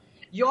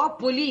 your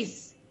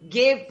police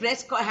had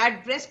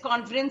press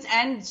conference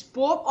and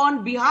spoke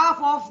on behalf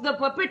of the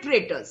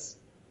perpetrators.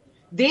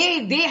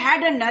 They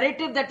had a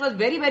narrative that was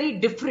very, very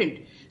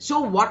different. So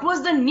what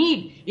was the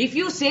need? If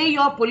you say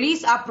your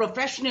police are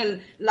professional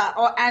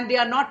and they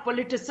are not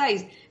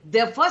politicized,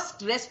 the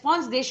first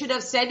response they should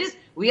have said is,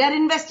 we are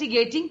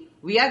investigating,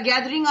 we are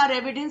gathering our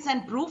evidence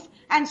and proof,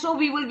 and so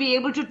we will be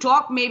able to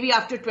talk maybe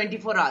after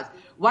 24 hours.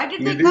 Why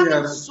did they come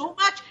with so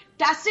much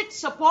tacit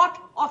support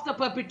of the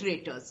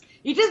perpetrators?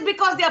 It is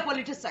because they are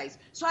politicized.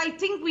 So I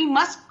think we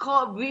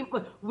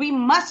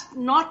must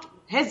not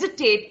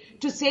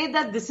hesitate to say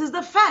that this is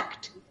the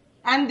fact.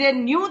 And they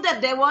knew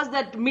that there was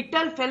that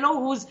Mittal fellow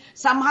who's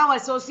somehow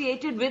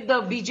associated with the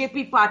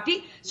BJP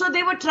party. So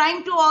they were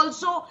trying to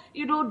also,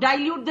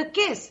 dilute the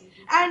case.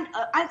 And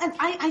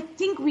I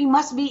think we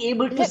must be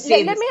able to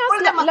say Let me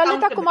ask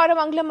Lalita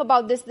Kumaramanglam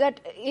about this, that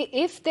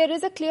if there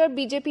is a clear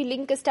BJP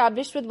link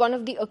established with one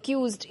of the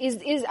accused,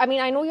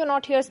 I know you're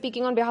not here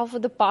speaking on behalf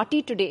of the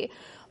party today,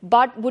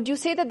 but would you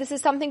say that this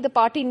is something the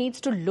party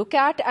needs to look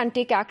at and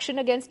take action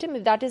against him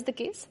if that is the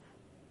case?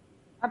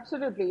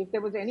 Absolutely. If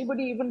there was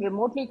anybody even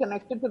remotely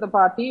connected to the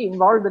party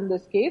involved in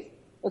this case,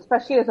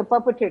 especially as a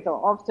perpetrator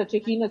of such a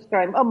heinous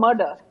crime, a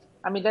murder,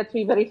 let's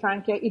be very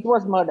frank here, it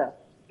was murder.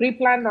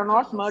 Pre-planned or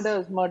not, murder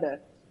is murder.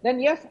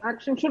 Then yes,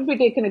 action should be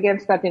taken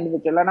against that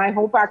individual, and I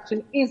hope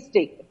action is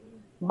taken.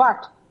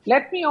 But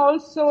let me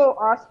also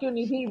ask you,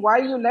 Nidhi, why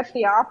you let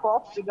the AAP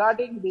off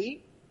regarding the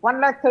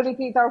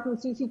 133,000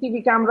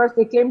 CCTV cameras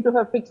they claim to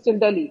have fixed in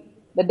Delhi.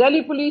 The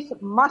Delhi police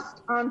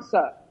must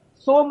answer.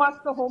 So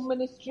must the Home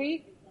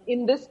Ministry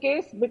in this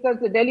case, because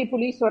the Delhi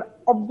police were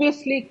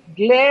obviously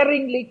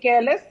glaringly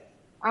careless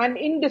and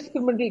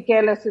indiscriminately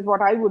careless is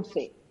what I would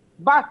say.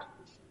 But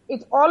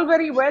it's all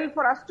very well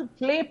for us to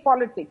play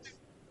politics.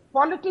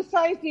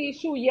 Politicize the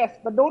issue, yes,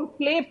 but don't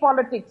play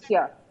politics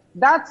here.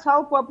 That's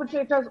how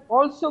perpetrators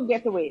also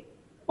get away.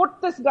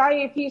 Put this guy,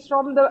 if he's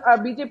from the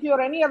BJP or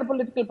any other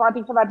political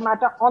party for that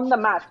matter, on the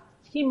mat.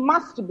 He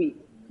must be.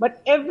 But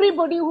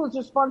everybody who's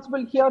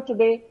responsible here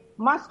today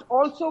must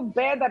also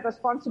bear that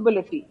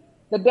responsibility.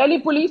 The Delhi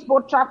police,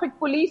 both traffic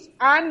police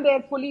and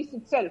their police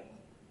itself.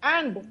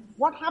 And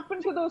what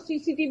happened to those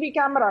CCTV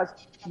cameras?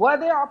 Were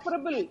they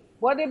operable?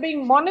 Were they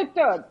being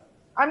monitored?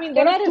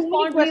 There are too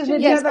many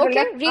questions here that are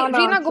left unanswered.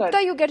 Reena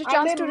Gupta, you get a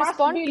chance to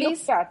respond,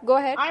 please. Go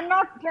ahead. I'm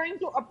not trying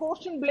to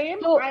apportion blame.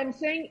 I'm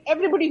saying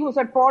everybody who's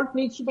at fault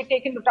needs to be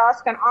taken to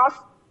task and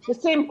asked the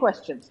same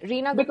questions.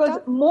 Reena Gupta? Because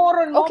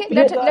more and more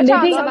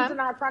girls in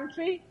our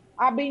country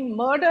are being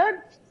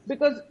murdered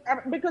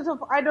because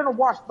of I don't know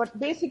what, but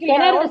basically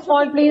can I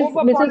respond, please,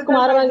 Mrs.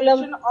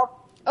 Kumaramanglam?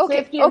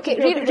 Okay.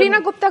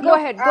 Reena Gupta, go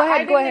ahead.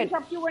 Go ahead.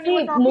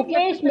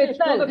 Mukesh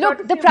Mittal.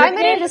 Look, the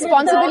primary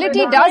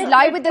responsibility does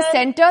lie with the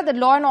centre. The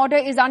law and order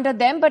is under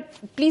them. But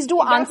please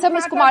do answer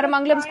Ms.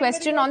 Kumaramanglam's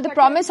question on the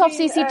promise of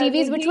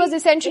CCTVs, which was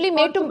essentially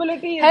made to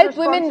help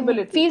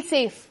women feel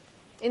safe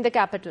in the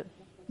capital.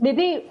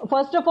 Nidhi,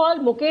 first of all,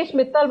 Mukesh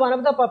Mittal, one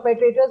of the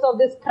perpetrators of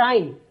this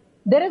crime.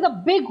 There is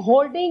a big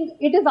holding.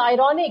 It is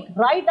ironic.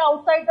 Right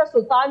outside the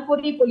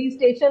Sultanpuri police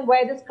station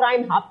where this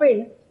crime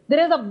happened,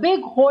 there is a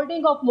big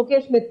holding of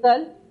Mukesh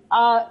Mittal,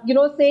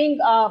 saying,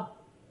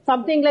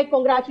 something like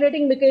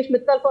congratulating Mikesh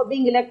Mittal for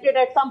being elected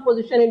at some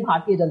position in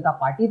Bharatiya Janata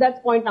Party. That's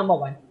point number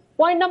one.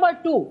 Point number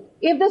two,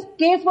 if this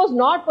case was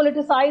not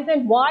politicized,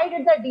 then why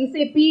did the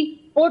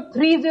DCP put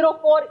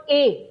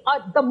 304A,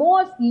 the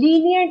most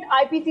lenient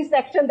IPC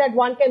section that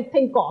one can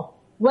think of,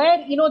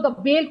 where, the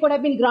bail could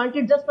have been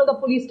granted just for the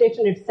police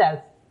station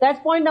itself? That's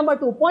point number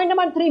two. Point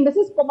number three,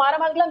 Mrs.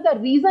 Kumaramangalam, the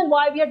reason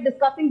why we are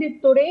discussing this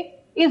today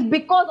is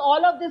because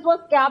all of this was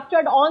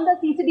captured on the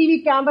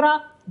CCTV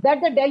camera that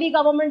the Delhi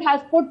government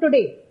has put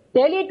today.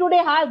 Delhi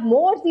today has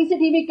more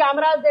CCTV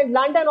cameras than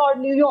London or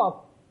New York.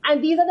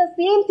 And these are the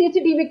same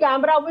CCTV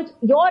camera which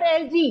your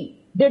LG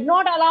did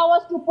not allow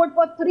us to put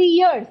for 3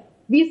 years.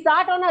 We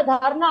sat on a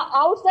dharna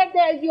outside the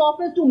LG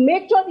office to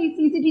make sure these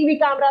CCTV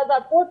cameras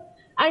are put.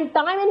 And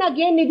time and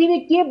again, Nidhi,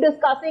 we keep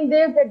discussing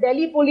this, the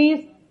Delhi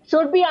police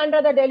should be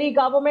under the Delhi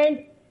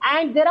government.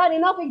 And there are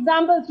enough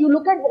examples. You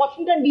look at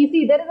Washington,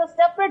 D.C., there is a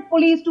separate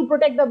police to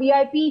protect the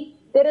VIP.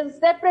 There is a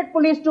separate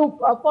police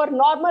for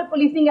normal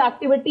policing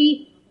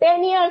activity.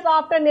 10 years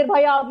after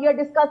Nirbhaya, we are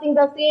discussing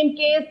the same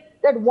case,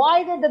 that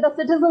why did the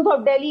citizens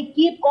of Delhi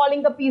keep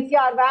calling the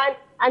PCR van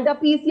and the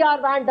PCR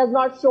van does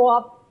not show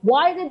up?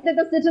 Why did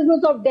the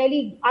citizens of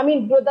Delhi,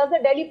 does the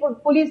Delhi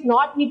police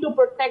not need to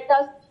protect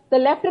us? The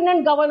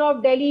Lieutenant Governor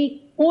of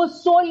Delhi, who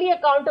is solely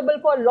accountable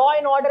for law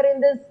and order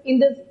in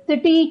this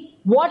city,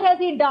 what has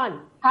he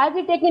done? Has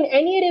he taken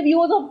any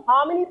reviews of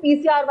how many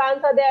PCR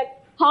vans are there?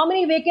 How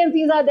many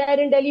vacancies are there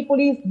in Delhi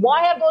police?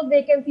 Why have those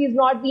vacancies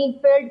not been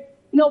filled?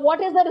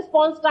 What is the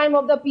response time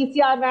of the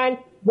PCR van?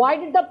 Why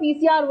did the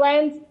PCR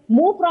vans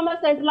move from a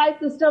centralized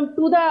system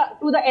to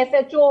the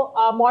SHO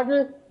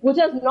model, which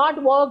has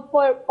not worked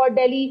for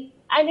Delhi?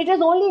 And it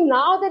is only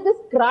now that this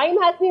crime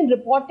has been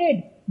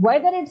reported,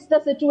 whether it's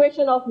the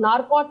situation of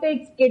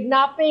narcotics,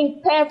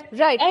 kidnapping, theft,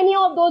 any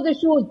of those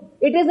issues,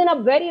 it is in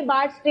a very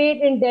bad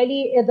state in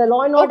Delhi. The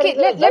law and order. Okay,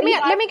 let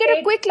me get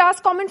a quick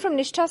last comment from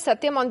Nishtha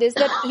Satyam on this.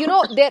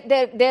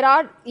 That there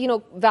are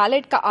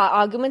valid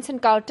arguments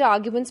and counter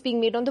arguments being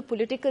made on the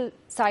political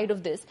side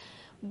of this.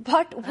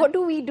 But what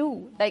do we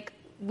do? Like,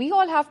 we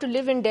all have to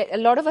live in Delhi. A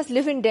lot of us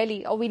live in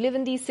Delhi, or we live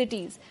in these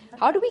cities.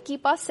 How do we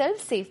keep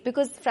ourselves safe?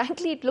 Because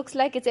frankly, it looks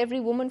like it's every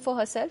woman for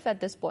herself at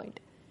this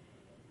point.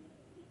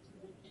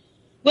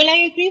 Well, I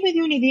agree with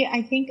you, Nidhi.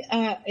 I think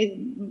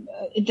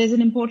there was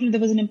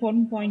an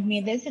important point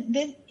made.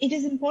 It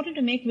is important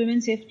to make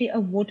women's safety a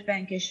vote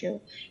bank issue.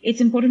 It's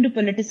important to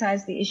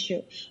politicize the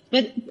issue.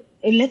 But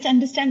let's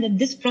understand that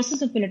this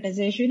process of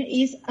politicization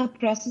is a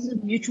process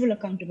of mutual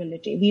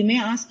accountability. We may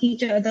ask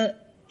each other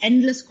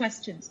endless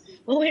questions,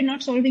 but we're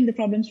not solving the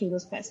problems through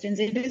those questions.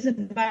 It is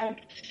about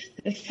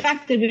the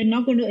fact that we're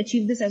not going to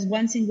achieve this as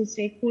one single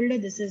stakeholder.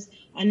 This is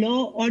a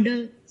law,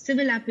 order,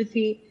 civil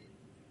apathy.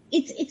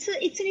 It's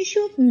an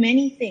issue of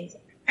many things.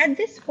 At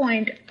this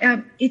point,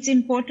 it's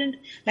important,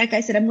 like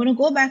I said, I'm going to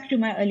go back to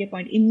my earlier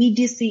point,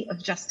 immediacy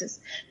of justice.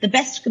 The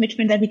best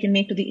commitment that we can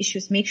make to the issue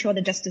is make sure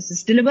that justice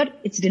is delivered.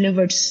 It's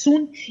delivered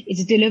soon.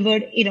 It's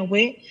delivered in a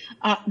way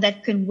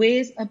that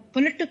conveys a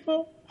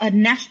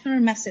national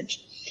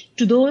message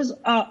to those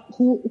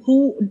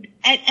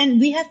and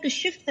we have to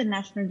shift the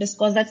national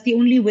discourse. That's the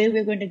only way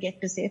we're going to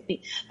get to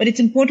safety. But it's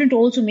important to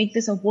also make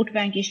this a vote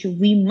bank issue.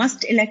 We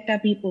must elect our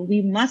people.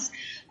 We must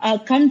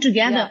come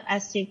together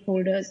as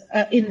stakeholders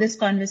in this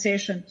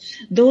conversation.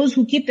 Those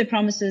who keep their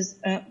promises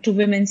to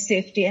women's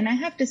safety. And I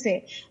have to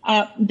say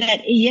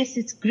that yes,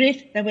 it's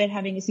great that we're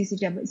having a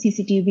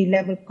CCTV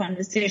level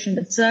conversation,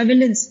 but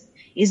surveillance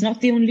is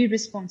not the only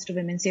response to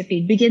women's safety.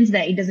 It begins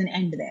there. It doesn't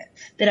end there.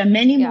 There are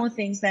many more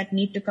things that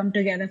need to come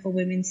together for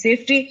women's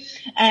safety.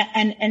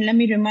 And let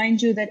me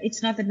remind you that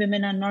it's not that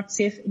women are not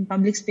safe in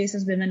public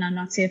spaces. Women are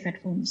not safe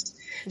at homes.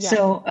 Yeah.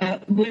 So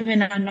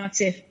women are not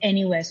safe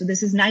anywhere. So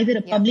this is neither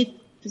a public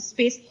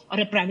space or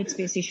a private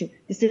space issue.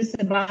 This is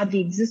about the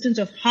existence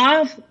of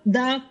half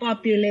the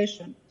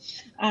population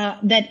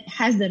that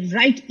has the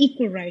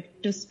equal right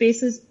to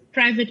spaces,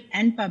 private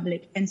and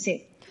public, and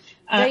safe.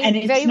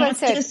 Very well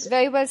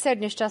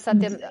said, Nishtha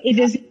Satyam. It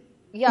is.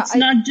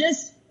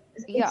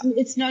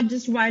 It's not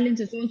just violence.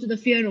 It's also the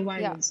fear of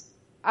violence.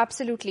 Yeah,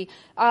 absolutely.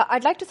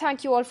 I'd like to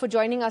thank you all for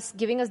joining us,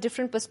 giving us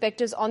different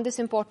perspectives on this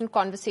important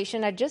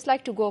conversation. I'd just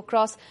like to go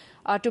across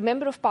to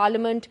Member of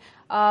Parliament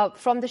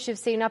from the Shiv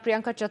Sena,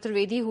 Priyanka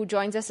Chaturvedi, who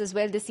joins us as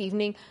well this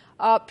evening.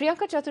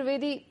 Priyanka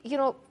Chaturvedi,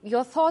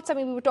 your thoughts. I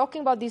mean, we were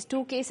talking about these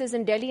two cases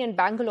in Delhi and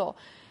Bangalore.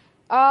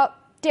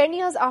 10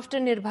 years after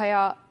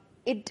Nirbhaya,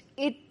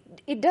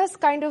 it does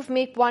kind of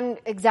make one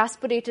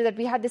exasperated that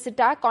we had this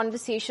entire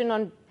conversation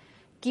on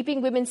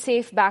keeping women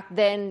safe back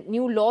then.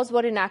 New laws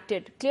were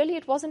enacted. Clearly,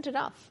 it wasn't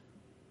enough.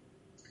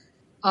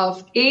 A,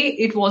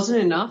 it wasn't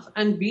enough.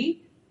 And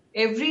B,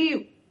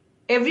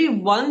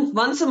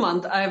 once a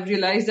month, I have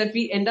realized that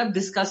we end up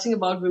discussing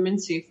about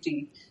women's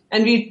safety.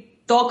 And we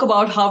talk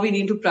about how we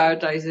need to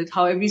prioritize it,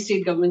 how every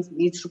state government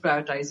needs to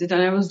prioritize it.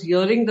 And I was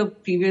hearing the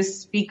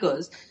previous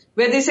speakers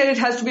where they said it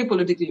has to be a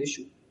political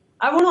issue.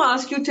 I want to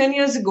ask you, 10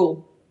 years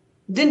ago,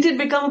 didn't it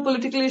become a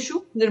political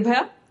issue,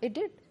 Nirbhaya? It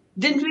did.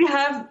 Didn't we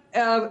have,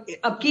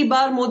 ab ki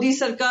baar Modi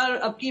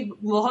Sarkar, ab ki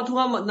bahut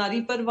hua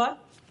Nari Parvar?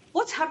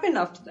 What's happened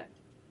after that?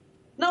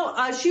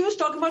 Now, she was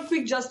talking about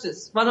quick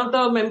justice. One of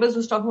the members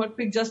was talking about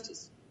quick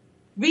justice.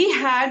 We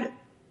have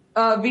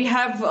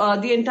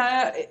the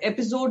entire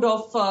episode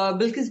of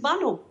Bilkis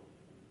Bano.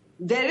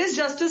 There is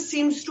justice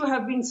seems to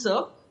have been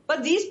served,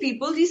 but these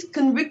people, these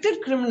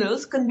convicted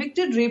criminals,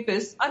 convicted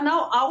rapists are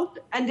now out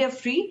and they're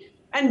free.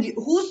 And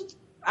who's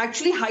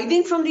actually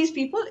hiding from these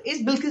people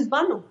is Bilkis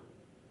Bano,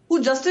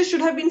 who justice should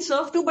have been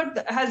served to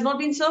but has not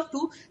been served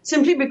to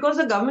simply because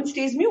the government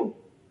stays mute.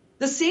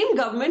 The same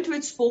government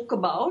which spoke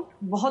about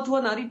Bahut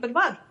Hua Nari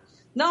Parvar.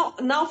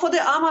 Now for the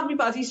Aam Aadmi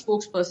Party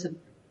spokesperson,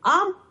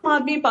 Aam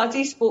Aadmi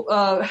Party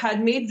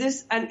had made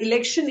this an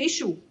election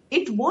issue.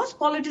 It was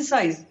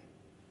politicized.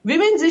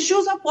 Women's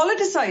issues are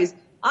politicized.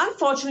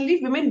 Unfortunately,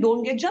 women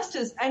don't get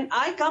justice. And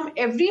I come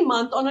every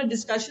month on a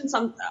discussion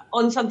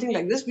on something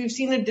like this. We've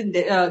seen it in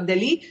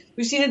Delhi.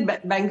 We've seen it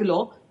in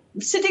Bangalore.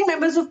 Sitting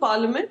members of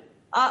parliament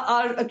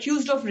are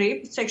accused of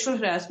rape, sexual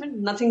harassment.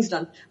 Nothing's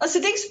done. A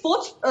sitting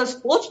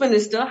sports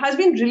minister has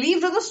been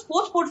relieved of the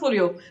sports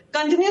portfolio,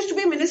 continues to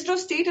be Minister of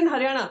State in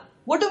Haryana.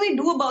 What do we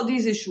do about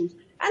these issues?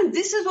 And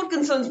this is what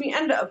concerns me.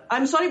 And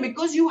I'm sorry,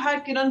 because you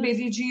had Kiran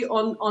Bedi ji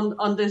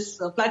on this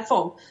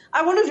platform,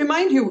 I want to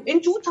remind you,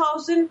 in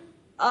 2000,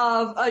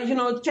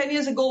 10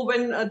 years ago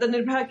when the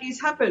Nirbhaya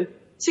case happened,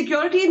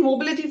 security and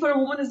mobility for a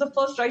woman is the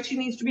first right she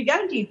needs to be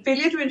guaranteed.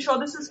 Failure to ensure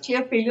this is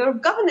clear failure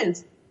of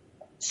governance.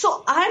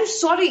 So I'm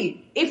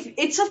sorry, if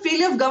it's a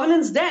failure of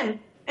governance then,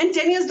 and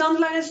 10 years down the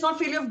line it's not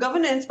failure of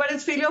governance, but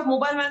it's failure of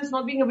mobile vans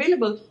not being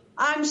available,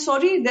 I'm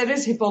sorry, there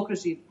is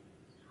hypocrisy.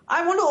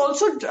 I want to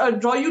also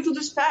draw you to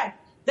this fact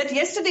that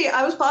yesterday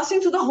I was passing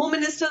through the Home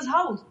Minister's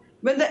house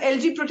when the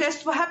LG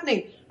protests were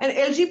happening. And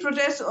LG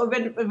protests,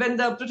 when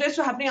the protests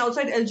were happening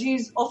outside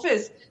LG's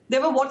office,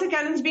 there were water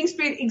cannons being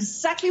sprayed.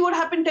 Exactly what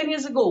happened 10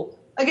 years ago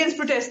against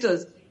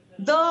protesters.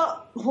 The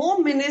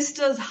Home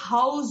Minister's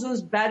house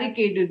was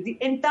barricaded. The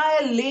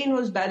entire lane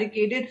was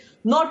barricaded.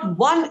 Not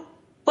one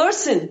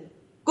person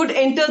could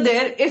enter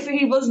there if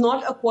he was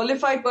not a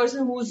qualified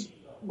person who's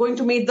going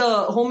to meet the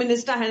Home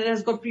Minister and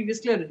has got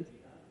previous clearance.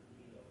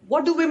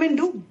 What do women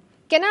do?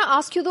 Can I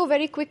ask you, though,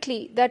 very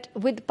quickly, that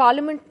with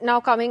Parliament now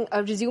coming,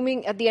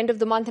 resuming at the end of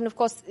the month, and of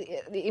course,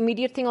 the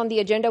immediate thing on the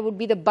agenda would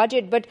be the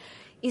budget, but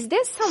is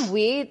there some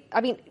way,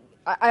 I mean,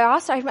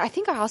 I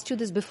think I asked you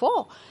this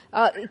before,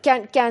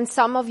 can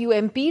some of you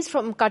MPs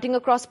from cutting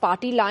across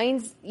party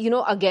lines,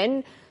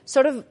 again,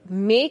 sort of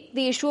make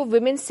the issue of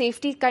women's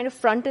safety kind of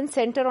front and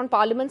center on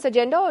Parliament's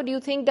agenda, or do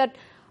you think that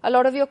a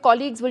lot of your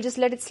colleagues will just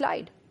let it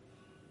slide?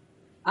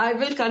 I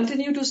will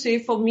continue to say,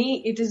 for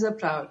me, it is a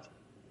priority.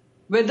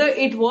 Whether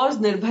it was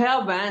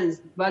Nirbhaya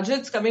vans,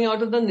 budgets coming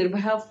out of the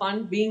Nirbhaya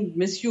fund being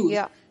misused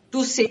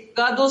to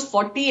safeguard those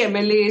 40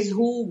 MLAs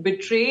who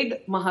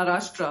betrayed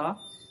Maharashtra,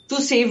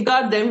 to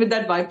safeguard them with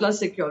that Y+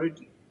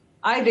 security.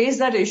 I raised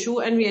that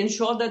issue and we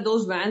ensured that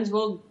those vans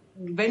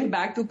went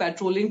back to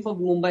patrolling for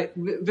women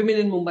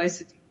in Mumbai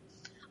city.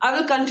 I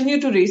will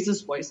continue to raise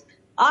this voice.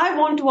 I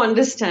want to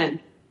understand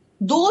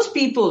those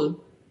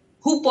people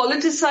who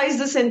politicize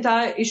this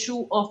entire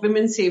issue of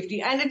women's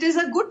safety. And it is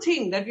a good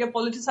thing that we are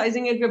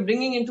politicizing it, we are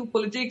bringing it into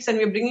politics and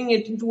we are bringing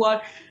it into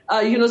our,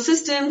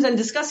 systems and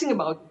discussing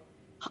about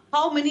it.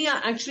 How many are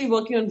actually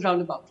working on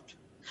ground about it?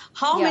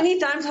 How many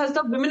times has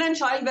the Women and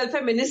Child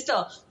Welfare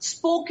Minister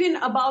spoken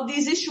about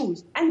these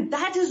issues? And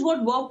that is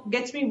what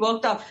gets me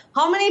worked up.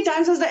 How many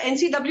times has the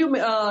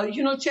NCW,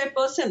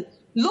 chairperson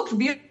looked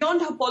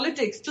beyond her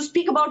politics to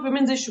speak about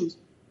women's issues?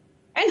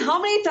 And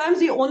how many times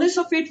the onus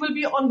of it will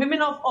be on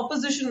women of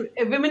opposition,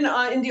 women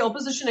in the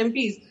opposition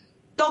MPs,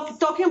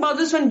 talking about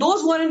this when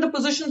those who are in the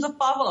positions of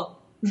power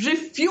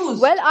refuse.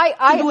 Well,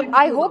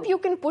 I hope you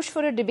can push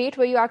for a debate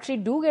where you actually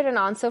do get an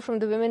answer from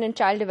the Women and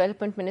Child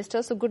Development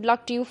Minister. So good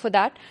luck to you for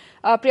that.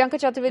 Priyanka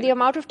Chaturvedi,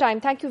 I'm out of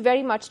time. Thank you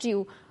very much to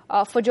you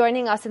for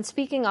joining us and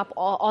speaking up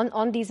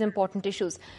on these important issues.